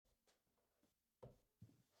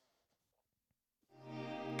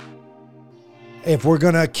If we're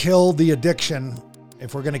going to kill the addiction,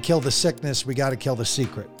 if we're going to kill the sickness, we got to kill the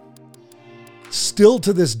secret. Still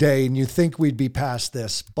to this day, and you think we'd be past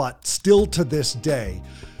this, but still to this day,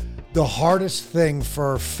 the hardest thing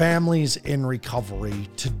for families in recovery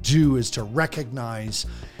to do is to recognize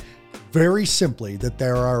very simply that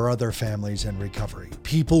there are other families in recovery.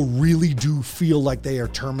 People really do feel like they are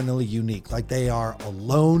terminally unique, like they are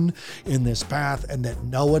alone in this path and that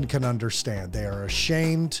no one can understand. They are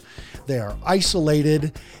ashamed, they are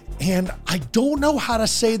isolated, and I don't know how to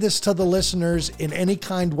say this to the listeners in any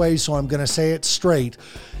kind way, so I'm going to say it straight.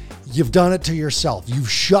 You've done it to yourself.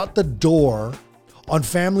 You've shut the door on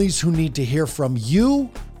families who need to hear from you.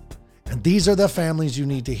 And these are the families you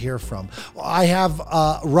need to hear from. I have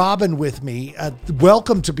Robin with me.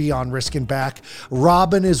 Welcome to Beyond Risk and Back.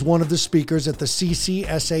 Robin is one of the speakers at the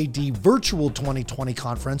CCSAD Virtual 2020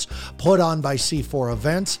 conference put on by C4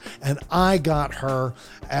 Events. And I got her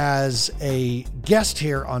as a guest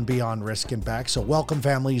here on Beyond Risk and Back. So welcome,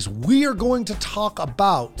 families. We are going to talk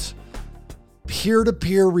about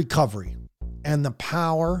peer-to-peer recovery and the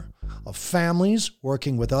power of families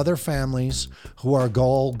working with other families who are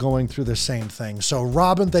all going through the same thing. So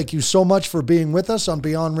Robin, thank you so much for being with us on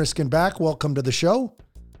Beyond Risk and Back. Welcome to the show.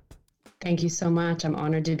 Thank you so much. I'm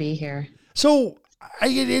honored to be here. So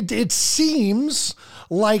it seems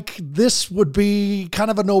like this would be kind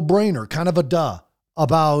of a no-brainer, kind of a duh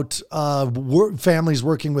about families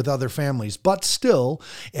working with other families. But still,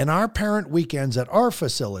 in our parent weekends at our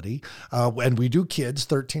facility, and we do kids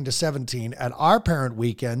 13 to 17, at our parent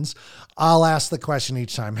weekends, I'll ask the question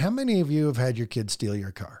each time, how many of you have had your kids steal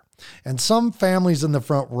your car? And some families in the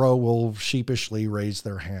front row will sheepishly raise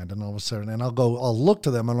their hand, and all of a sudden, and I'll look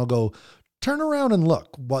to them and I'll go, turn around and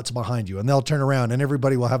look what's behind you. And they'll turn around and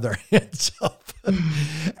everybody will have their hands up.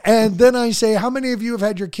 And then I say, how many of you have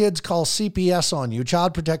had your kids call CPS on you,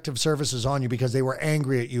 Child Protective Services on you, because they were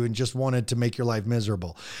angry at you and just wanted to make your life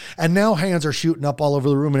miserable? And now hands are shooting up all over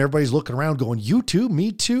the room and everybody's looking around going, you too,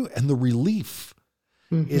 me too. And the relief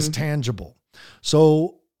is tangible.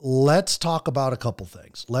 So let's talk about a couple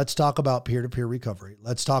things. Let's talk about peer-to-peer recovery.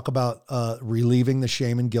 Let's talk about relieving the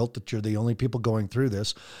shame and guilt that you're the only people going through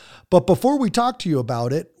this. But before we talk to you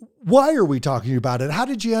about it, why are we talking about it? How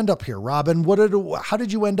did you end up here, Robin? How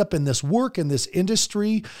did you end up in this work, in this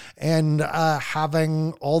industry, and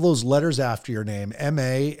having all those letters after your name,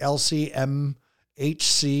 MA, LC,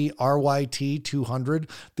 MHC, RYT 200?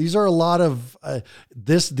 These are a lot of,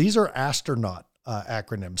 these are astronaut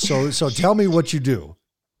acronyms. So tell me what you do.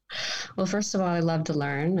 Well, first of all, I love to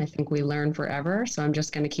learn. I think we learn forever. So I'm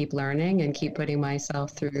just going to keep learning and keep putting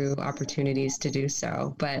myself through opportunities to do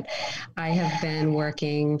so. But I have been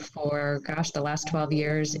working for, the last 12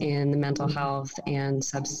 years in the mental health and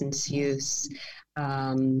substance use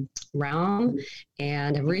realm.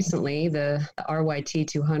 And recently the RYT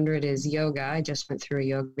 200 is yoga. I just went through a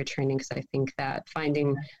yoga training because I think that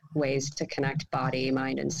finding ways to connect body,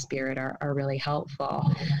 mind, and spirit are really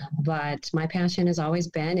helpful. But my passion has always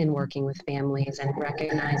been in working with families and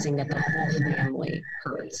recognizing that the whole family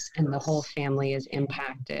hurts and the whole family is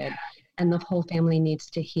impacted and the whole family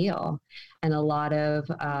needs to heal. And a lot of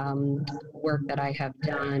work that I have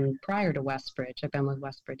done prior to Westbridge, I've been with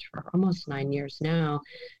Westbridge for almost 9 years now,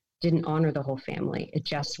 didn't honor the whole family. It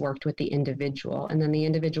just worked with the individual. And then the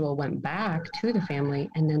individual went back to the family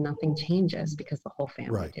and then nothing changes because the whole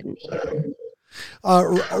family didn't heal.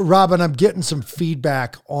 Robin, I'm getting some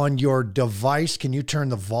feedback on your device. Can you turn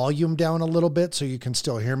the volume down a little bit so you can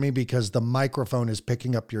still hear me? Because the microphone is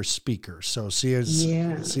picking up your speaker. So see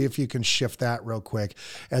if you can shift that real quick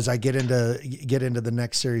as I get into the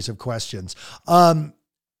next series of questions.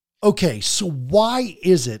 Okay, so why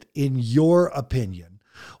is it, in your opinion,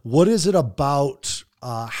 what is it about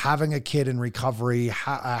having a kid in recovery,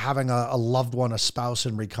 having a loved one, a spouse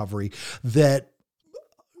in recovery, that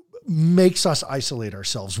makes us isolate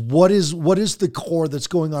ourselves? What is the core that's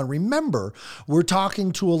going on? Remember, we're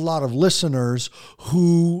talking to a lot of listeners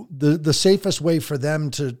who the safest way for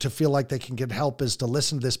them to feel like they can get help is to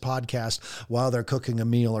listen to this podcast while they're cooking a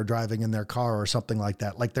meal or driving in their car or something like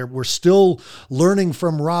that. Like we're still learning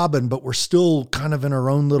from Robin, but we're still kind of in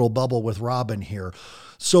our own little bubble with Robin here.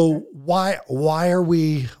 So why are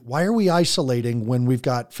we isolating when we've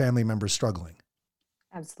got family members struggling?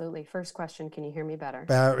 Absolutely. First question, can you hear me better?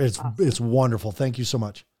 It's wonderful. Thank you so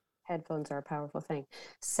much. Headphones are a powerful thing.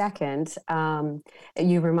 Second,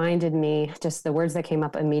 you reminded me, just the words that came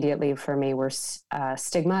up immediately for me were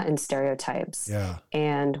stigma and stereotypes. Yeah.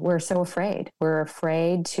 And we're so afraid. We're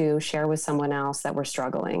afraid to share with someone else that we're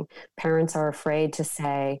struggling. Parents are afraid to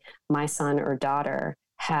say, my son or daughter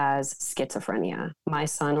has schizophrenia. My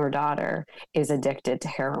son or daughter is addicted to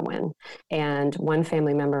heroin. And one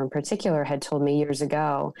family member in particular had told me years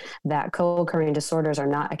ago that co-occurring disorders are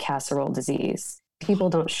not a casserole disease. People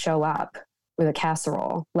don't show up with a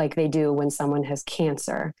casserole like they do when someone has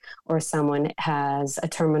cancer or someone has a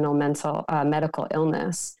terminal medical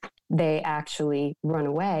illness. They actually run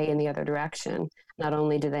away in the other direction. Not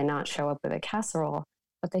only do they not show up with a casserole,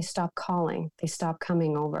 but they stop calling. They stop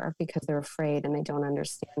coming over because they're afraid and they don't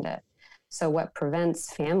understand it. So what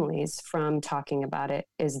prevents families from talking about it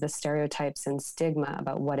is the stereotypes and stigma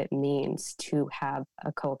about what it means to have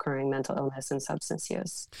a co-occurring mental illness and substance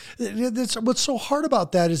use. What's so hard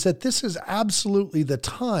about that is that this is absolutely the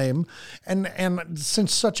time, and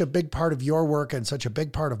since such a big part of your work and such a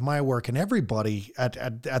big part of my work and everybody at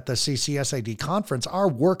the CCSID conference, our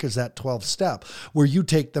work is that 12th step where you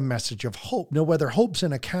take the message of hope. Now, whether hope's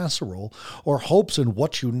in a casserole or hope's in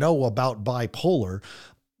what you know about bipolar,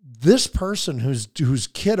 this person whose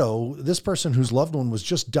kiddo, this person whose loved one was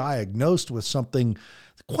just diagnosed with something,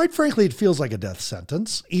 quite frankly, it feels like a death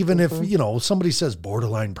sentence. Even if, somebody says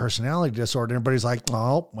borderline personality disorder, everybody's like,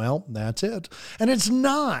 oh, well, that's it. And it's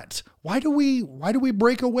not. Why do we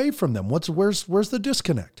break away from them? Where's the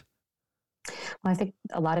disconnect? Well, I think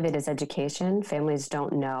a lot of it is education. Families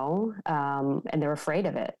don't know, and they're afraid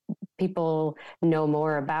of it. People know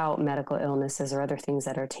more about medical illnesses or other things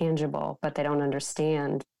that are tangible, but they don't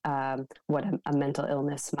understand what a mental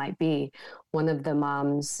illness might be. One of the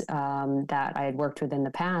moms that I had worked with in the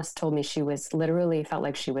past told me she was literally felt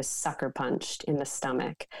like she was sucker punched in the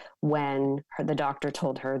stomach when the doctor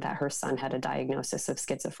told her that her son had a diagnosis of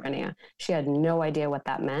schizophrenia. She had no idea what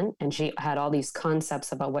that meant. And she had all these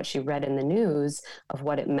concepts about what she read in the news of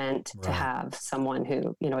what it meant to have someone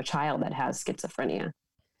who, a child that has schizophrenia.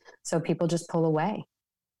 So people just pull away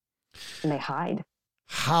and they hide.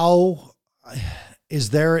 How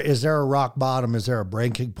is there a rock bottom? Is there a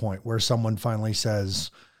breaking point where someone finally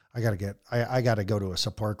says, I gotta go to a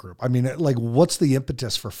support group? I mean, like, what's the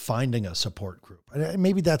impetus for finding a support group? And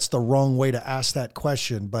maybe that's the wrong way to ask that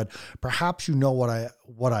question, but perhaps you know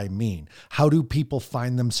what I mean. How do people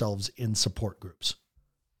find themselves in support groups?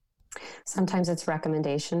 Sometimes it's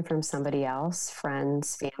recommendation from somebody else,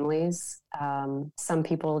 friends, families. Some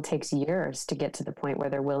people, it takes years to get to the point where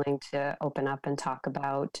they're willing to open up and talk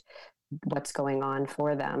about what's going on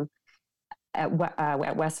for them. At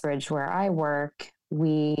Westridge, where I work,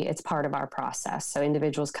 it's part of our process. So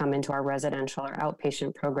individuals come into our residential or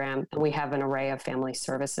outpatient program, and we have an array of family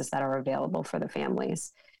services that are available for the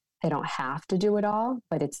families. They don't have to do it all,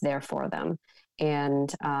 but it's there for them.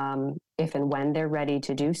 And if and when they're ready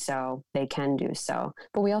to do so, they can do so.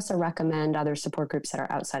 But we also recommend other support groups that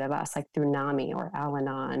are outside of us, like through NAMI or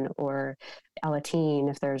Al-Anon or Alateen,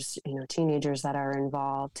 if there's teenagers that are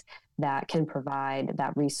involved, that can provide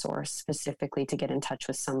that resource specifically to get in touch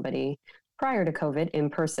with somebody prior to COVID in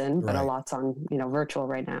person, but a lot's on virtual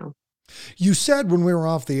right now. You said when we were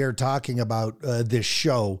off the air talking about this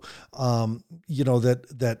show,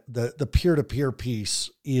 that the peer-to-peer piece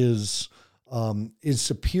is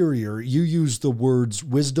superior. You use the words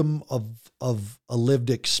wisdom of a lived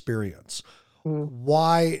experience.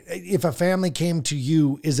 Why, if a family came to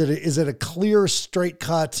you, is it a clear, straight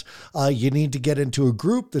cut, you need to get into a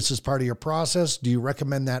group, this is part of your process? Do you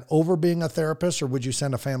recommend that over being a therapist, or would you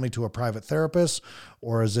send a family to a private therapist?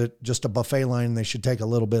 Or is it just a buffet line, they should take a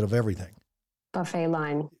little bit of everything? Buffet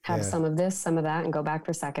line, have some of this, some of that, and go back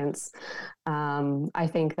for seconds. I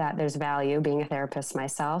think that there's value, being a therapist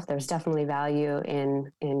myself, there's definitely value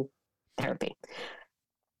in therapy.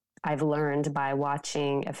 I've learned by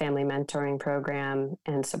watching a family mentoring program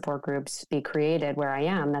and support groups be created where I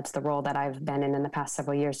am. That's the role that I've been in the past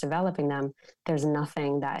several years, developing them. There's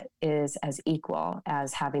nothing that is as equal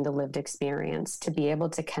as having the lived experience to be able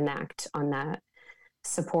to connect on that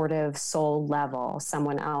supportive soul level,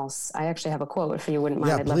 someone else. I actually have a quote, if you wouldn't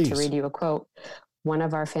mind. I'd love to read you a quote. One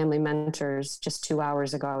of our family mentors, just 2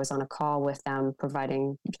 hours ago, I was on a call with them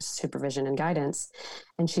providing just supervision and guidance.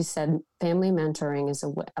 And she said, family mentoring is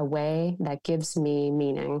a way that gives me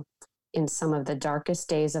meaning in some of the darkest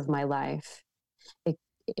days of my life,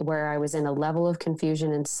 where I was in a level of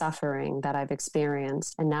confusion and suffering that I've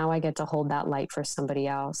experienced. And now I get to hold that light for somebody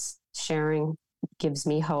else. Sharing gives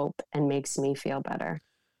me hope and makes me feel better.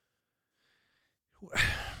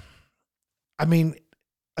 I mean,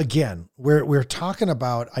 again, we're talking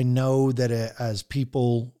about, I know that as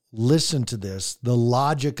people listen to this, the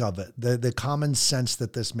logic of it, the common sense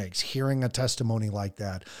that this makes, hearing a testimony like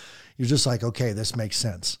that, you're just like, okay, this makes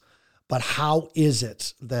sense. But how is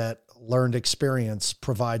it that learned experience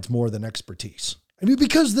provides more than expertise? And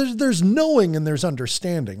because there's knowing and there's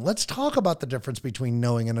understanding. Let's talk about the difference between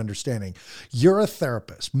knowing and understanding. You're a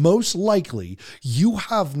therapist. Most likely, you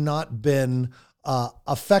have not been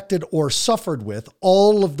affected or suffered with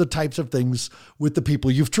all of the types of things with the people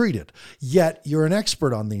you've treated. Yet you're an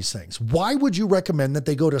expert on these things. Why would you recommend that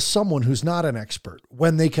they go to someone who's not an expert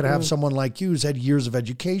when they could have someone like you who's had years of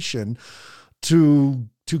education to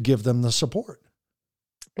give them the support?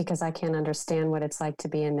 Because I can't understand what it's like to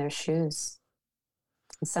be in their shoes.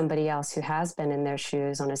 Somebody else who has been in their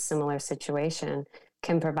shoes on a similar situation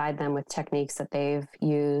can provide them with techniques that they've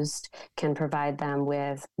used, can provide them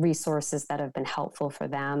with resources that have been helpful for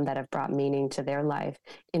them, that have brought meaning to their life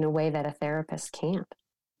in a way that a therapist can't.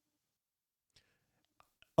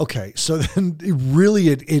 Okay, so then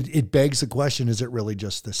it begs the question, is it really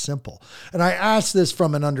just this simple? And I ask this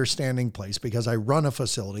from an understanding place because I run a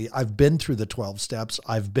facility. I've been through the 12 steps.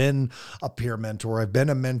 I've been a peer mentor. I've been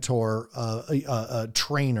a mentor, a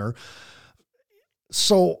trainer.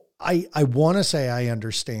 So I want to say I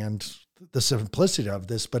understand the simplicity of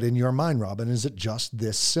this, but in your mind, Robin, is it just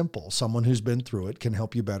this simple? Someone who's been through it can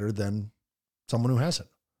help you better than someone who hasn't.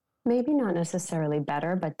 Maybe not necessarily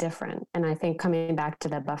better, but different. And I think coming back to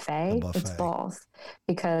the buffet, it's both,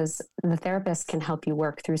 because the therapist can help you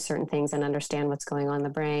work through certain things and understand what's going on in the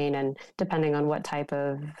brain. And depending on what type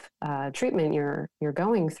of treatment you're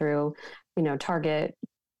going through, target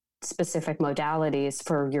specific modalities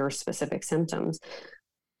for your specific symptoms.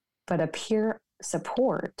 But a peer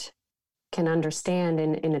support can understand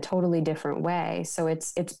in a totally different way. So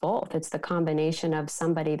it's both. It's the combination of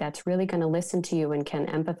somebody that's really going to listen to you and can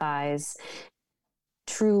empathize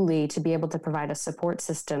truly to be able to provide a support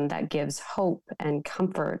system that gives hope and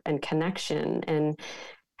comfort and connection and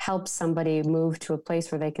helps somebody move to a place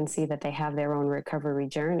where they can see that they have their own recovery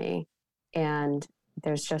journey. And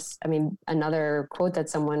there's just, another quote that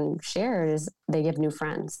someone shared is they give new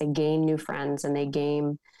friends, they gain new friends, and they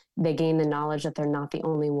gain the knowledge that they're not the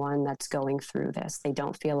only one that's going through this. They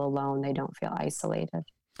don't feel alone. They don't feel isolated.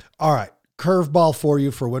 All right. Curveball for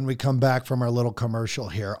you for when we come back from our little commercial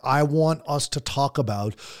here. I want us to talk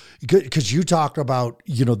about, because you talked about,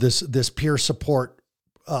 this peer support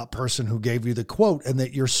person who gave you the quote and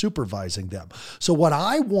that you're supervising them. So what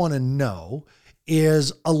I want to know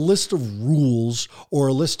is a list of rules or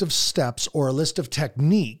a list of steps or a list of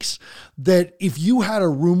techniques that if you had a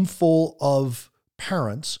room full of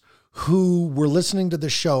parents who were listening to the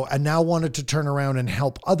show and now wanted to turn around and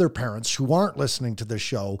help other parents who aren't listening to the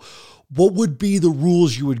show, what would be the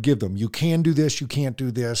rules you would give them? You can do this, you can't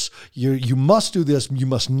do this, you must do this, you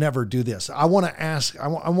must never do this. I want to ask, I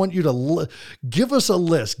want you to give us a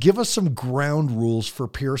list, give us some ground rules for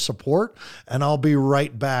peer support, and I'll be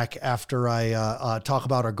right back after I talk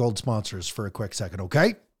about our gold sponsors for a quick second,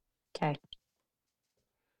 okay? Okay.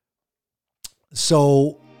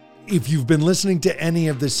 So, if you've been listening to any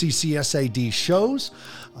of the CCSAD shows,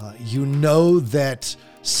 you know that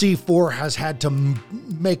C4 has had to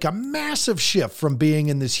make a massive shift from being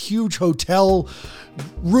in this huge hotel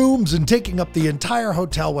rooms and taking up the entire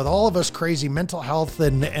hotel with all of us crazy mental health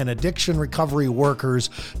and addiction recovery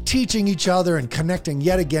workers, teaching each other and connecting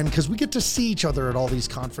yet again, because we get to see each other at all these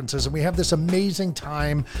conferences and we have this amazing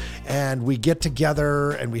time and we get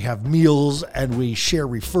together and we have meals and we share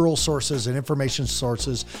referral sources and information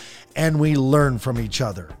sources and we learn from each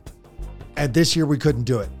other. And this year we couldn't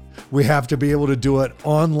do it. We have to be able to do it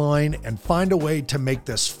online and find a way to make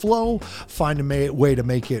this flow, find a way to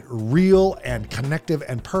make it real and connective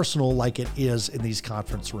and personal like it is in these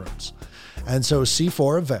conference rooms. And so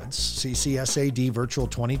C4 Events, CCSAD Virtual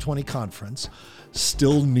 2020 Conference,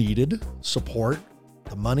 still needed support,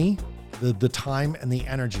 the money, the time, and the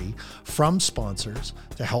energy from sponsors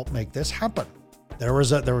to help make this happen. There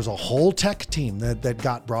was a whole tech team that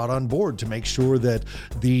got brought on board to make sure that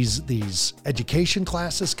these education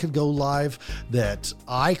classes could go live, that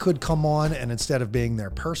I could come on and instead of being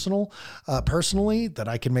there personally, that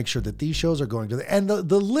I can make sure that these shows are going to and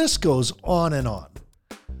the list goes on and on.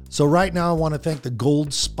 So right now I want to thank the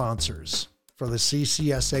gold sponsors for the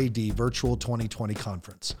CCSAD Virtual 2020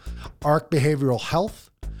 Conference: ARC Behavioral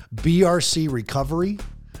Health, BRC Recovery,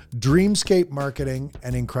 Dreamscape Marketing,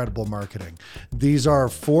 and Incredible Marketing. These are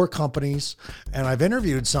 4 companies, and I've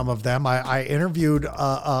interviewed some of them. I interviewed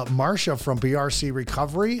Marcia from BRC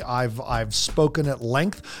Recovery. I've spoken at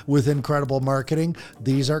length with Incredible Marketing.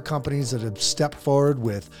 These are companies that have stepped forward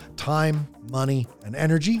with time, money, and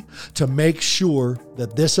energy to make sure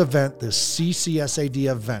that this event, this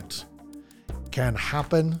CCSAD event, can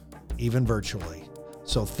happen even virtually.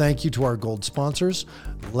 So thank you to our gold sponsors.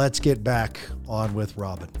 Let's get back on with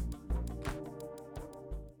Robin.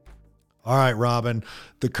 All right, Robin,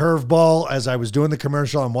 the curveball, as I was doing the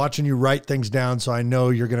commercial, I'm watching you write things down, so I know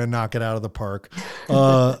you're going to knock it out of the park.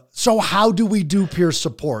 So how do we do peer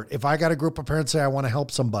support? If I got a group of parents say I want to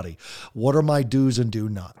help somebody, what are my do's and do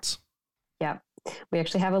nots? Yeah. We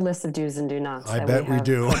actually have a list of do's and do nots. I bet we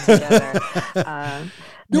do.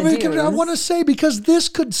 No, I want to say, because this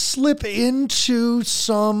could slip into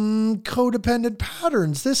some codependent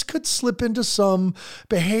patterns. This could slip into some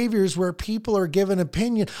behaviors where people are given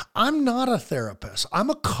opinion. I'm not a therapist. I'm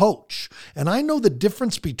a coach. And I know the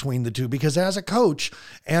difference between the two, because as a coach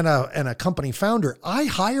and a company founder, I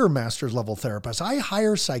hire master's level therapists. I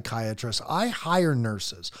hire psychiatrists. I hire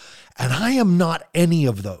nurses. And I am not any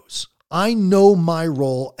of those. I know my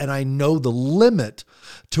role, and I know the limit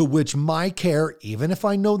to which my care, even if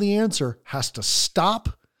I know the answer, has to stop,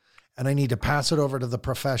 and I need to pass it over to the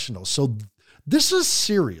professional. So this is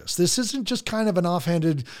serious. This isn't just kind of an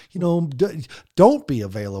offhanded, don't be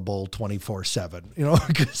available 24/7,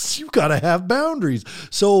 because you've got to have boundaries.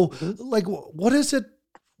 So like, what is it?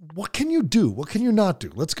 What can you do? What can you not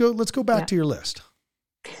do? Let's go back to your list.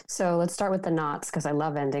 So let's start with the nots, because I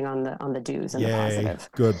love ending on the do's and the positive.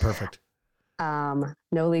 Good, perfect.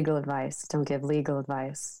 No legal advice. Don't give legal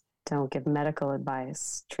advice. Don't give medical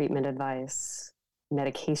advice, treatment advice,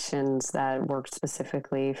 medications that work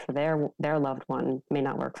specifically for their loved one may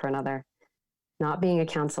not work for another. Not being a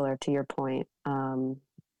counselor, to your point.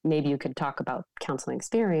 Maybe you could talk about counseling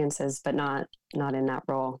experiences, but not in that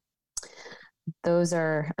role. Those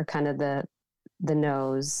are kind of the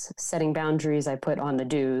no's. Setting boundaries, I put on the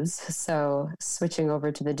do's. So switching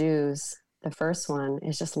over to the do's, the first one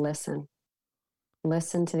is just listen.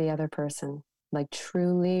 Listen to the other person, like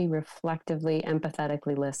truly, reflectively,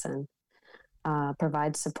 empathetically listen.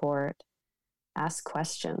 Provide support. Ask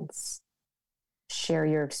questions. Share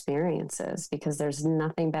your experiences, because there's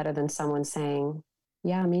nothing better than someone saying,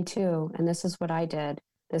 yeah, me too. And this is what I did.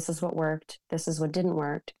 This is what worked. This is what didn't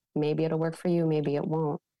work. Maybe it'll work for you. Maybe it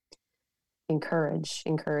won't. Encourage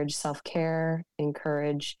self-care,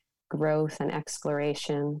 encourage growth and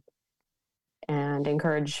exploration, and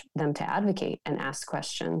encourage them to advocate and ask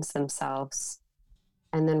questions themselves.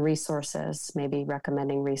 And then resources, maybe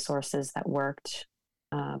recommending resources that worked,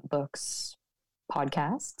 books,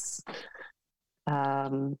 podcasts,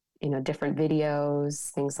 different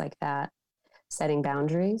videos, things like that. Setting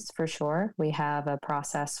boundaries, for sure. We have a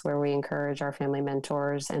process where we encourage our family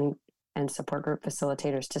mentors and support group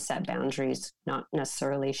facilitators to set boundaries, not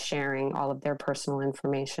necessarily sharing all of their personal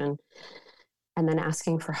information. And then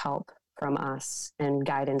asking for help from us and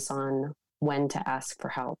guidance on when to ask for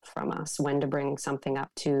help from us, when to bring something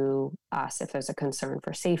up to us. If there's a concern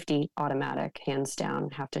for safety, automatic, hands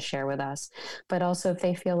down, have to share with us. But also if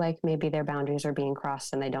they feel like maybe their boundaries are being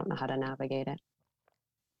crossed and they don't know how to navigate it.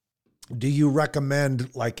 Do you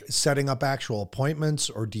recommend like setting up actual appointments,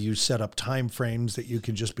 or do you set up time frames that you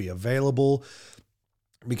can just be available?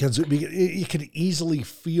 Because it could easily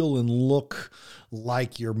feel and look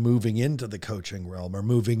like you're moving into the coaching realm or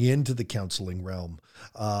moving into the counseling realm.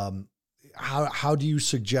 How do you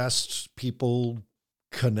suggest people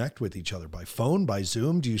connect with each other? By phone, by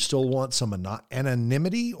Zoom? Do you still want some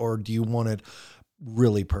anonymity, or do you want it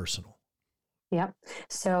really personal? Yep.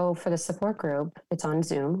 So for the support group, it's on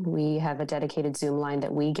Zoom. We have a dedicated Zoom line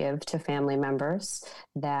that we give to family members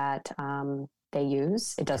that they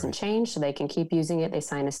use. It doesn't change, so they can keep using it. They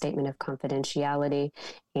sign a statement of confidentiality,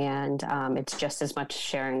 and it's just as much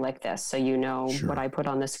sharing like this. So what I put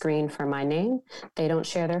on the screen for my name. They don't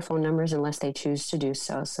share their phone numbers unless they choose to do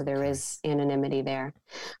so. So there is anonymity there.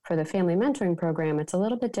 For the family mentoring program, it's a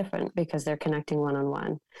little bit different because they're connecting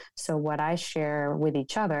one-on-one. So what I share with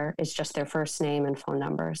each other is just their first name and phone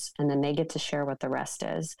numbers, and then they get to share what the rest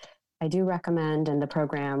is. I do recommend in the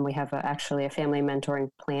program, we have actually a family mentoring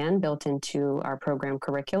plan built into our program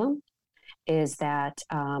curriculum, is that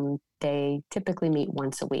they typically meet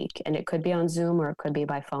once a week, and it could be on Zoom or it could be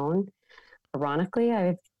by phone. Ironically,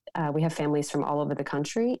 we have families from all over the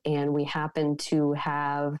country, and we happen to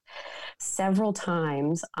have several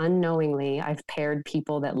times unknowingly, I've paired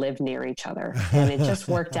people that live near each other, and it just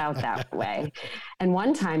worked out that way. And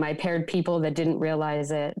one time I paired people that didn't realize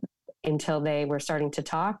it until they were starting to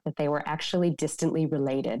talk, that they were actually distantly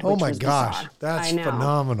related. Oh my gosh, that's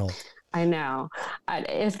phenomenal. I know.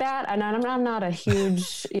 If that, and I'm not a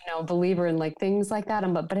huge, believer in like things like that,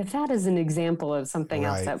 but if that is an example of something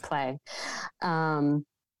else at play.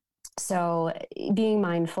 So being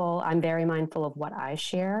mindful, I'm very mindful of what I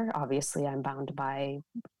share. Obviously, I'm bound by,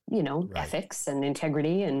 ethics and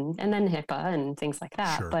integrity and then HIPAA and things like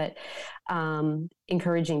that. Sure. But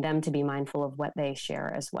encouraging them to be mindful of what they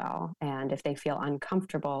share as well. And if they feel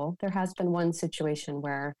uncomfortable, there has been one situation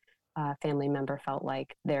where family member felt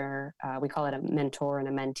like we call it a mentor and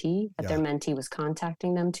a mentee, that their mentee was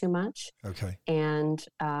contacting them too much. Okay. And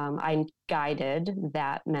I guided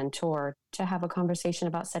that mentor to have a conversation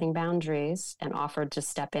about setting boundaries and offered to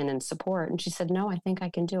step in and support. And she said, no, I think I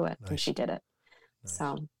can do it. Nice. And she did it. Nice.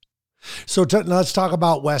 So let's talk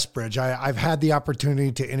about Westbridge. I've had the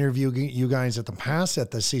opportunity to interview you guys at the past at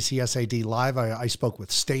the CCSAD Live. I spoke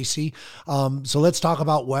with Stacy. So let's talk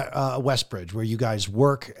about Westbridge, where you guys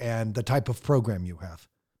work and the type of program you have.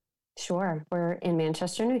 Sure. We're in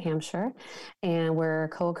Manchester, New Hampshire, and we're a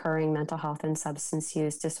co-occurring mental health and substance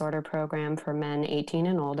use disorder program for men 18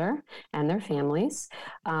 and older and their families.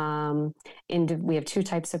 We have two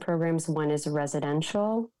types of programs. One is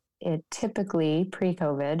residential. It typically,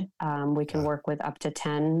 pre-COVID, we can work with up to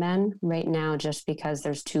 10 men. Right now, just because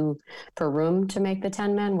there's 2 per room to make the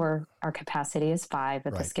 10 men, our capacity is 5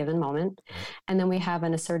 at this given moment. Right. And then we have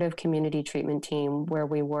an assertive community treatment team where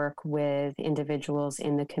we work with individuals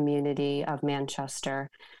in the community of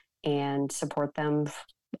Manchester and support them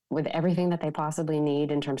with everything that they possibly need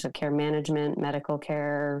in terms of care management, medical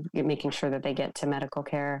care, making sure that they get to medical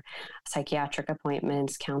care, psychiatric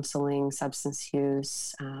appointments, counseling, substance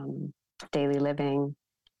use, daily living,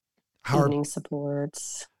 evening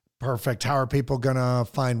supports. Perfect. How are people going to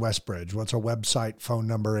find Westbridge? What's our website, phone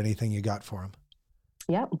number, anything you got for them?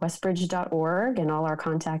 Yep, westbridge.org, and all our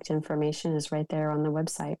contact information is right there on the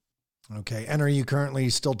website. Okay. And are you currently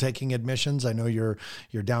still taking admissions? I know you're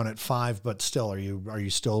down at 5, but still, are you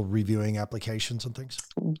still reviewing applications and things?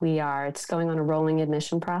 We are. It's going on a rolling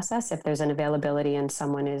admission process. If there's an availability and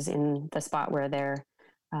someone is in the spot where they're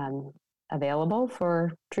available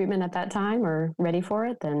for treatment at that time or ready for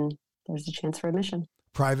it, then there's a chance for admission.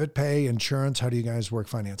 Private pay, insurance, how do you guys work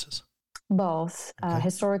finances? Both. Okay.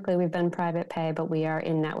 Historically, we've been private pay, but we are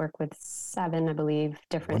in network with 7, I believe,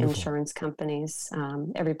 different insurance companies.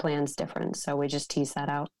 Every plan's different, so we just tease that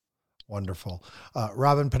out. Wonderful.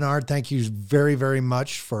 Robin Pennard, thank you very, very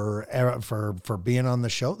much for being on the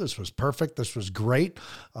show. This was perfect. This was great.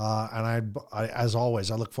 And I, as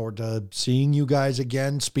always, I look forward to seeing you guys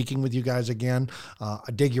again, speaking with you guys again.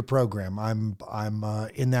 I dig your program. I'm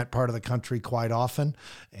in that part of the country quite often.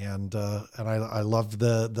 And I loved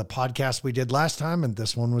the podcast we did last time, and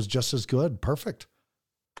this one was just as good. Perfect.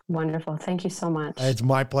 Wonderful. Thank you so much. It's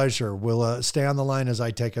my pleasure. We'll stay on the line as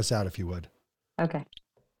I take us out, if you would. Okay.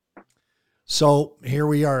 So here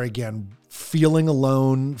we are again, feeling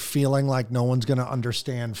alone, feeling like no one's going to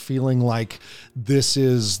understand, feeling like this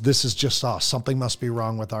is just us. Something must be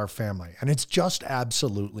wrong with our family. And it's just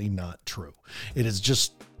absolutely not true. It's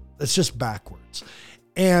just backwards.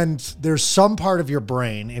 And there's some part of your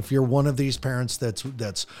brain, if you're one of these parents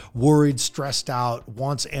that's worried, stressed out,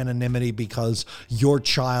 wants anonymity because your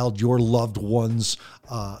child, your loved one's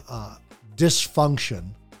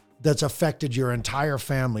dysfunction that's affected your entire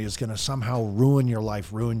family is going to somehow ruin your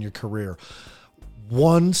life, ruin your career.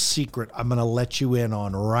 One secret I'm going to let you in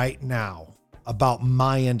on right now about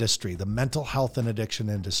my industry, the mental health and addiction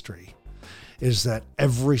industry, is that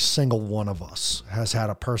every single one of us has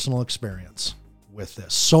had a personal experience with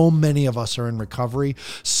this. So many of us are in recovery,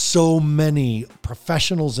 so many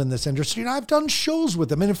professionals in this industry, and I've done shows with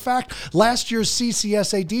them. And in fact, last year's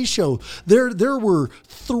CCSAD show, there were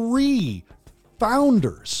 3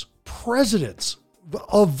 founders, presidents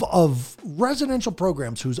of residential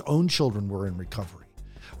programs whose own children were in recovery.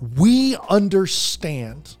 We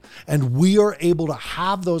understand, and we are able to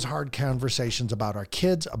have those hard conversations about our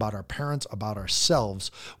kids, about our parents, about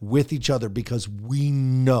ourselves with each other because we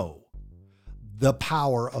know the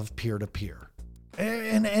power of peer-to-peer.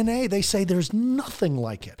 And NA, they say there's nothing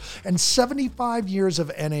like it. And 75 years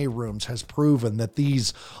of NA rooms has proven that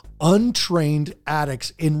these untrained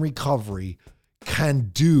addicts in recovery can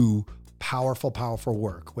do powerful, powerful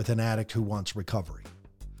work with an addict who wants recovery.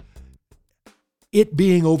 It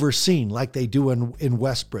being overseen like they do in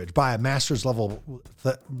Westbridge by a master's level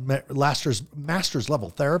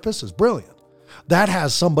therapist is brilliant. That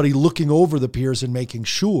has somebody looking over the peers and making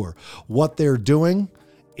sure what they're doing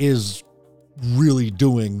is really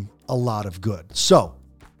doing a lot of good. So,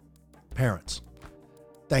 parents,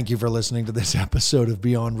 thank you for listening to this episode of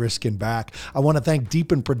Beyond Risk and Back. I want to thank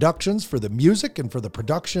Deepen Productions for the music and for the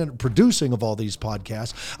producing of all these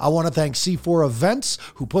podcasts. I want to thank C4 Events,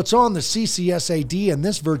 who puts on the CCSAD and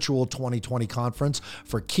this virtual 2020 conference,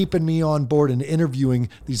 for keeping me on board and interviewing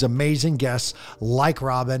these amazing guests like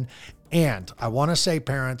Robin. And I want to say,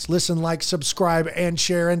 parents, listen, like, subscribe, and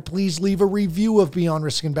share, and please leave a review of Beyond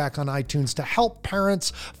Risk and Back on iTunes to help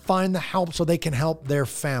parents find the help so they can help their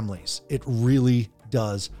families. It really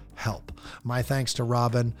does help. My thanks to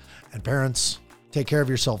Robin. And parents, take care of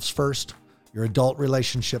yourselves first. your adult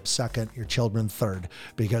relationship second, your children third,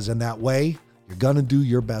 because in that way, you're going to do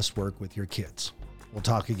your best work with your kids. We'll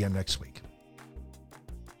talk again next week.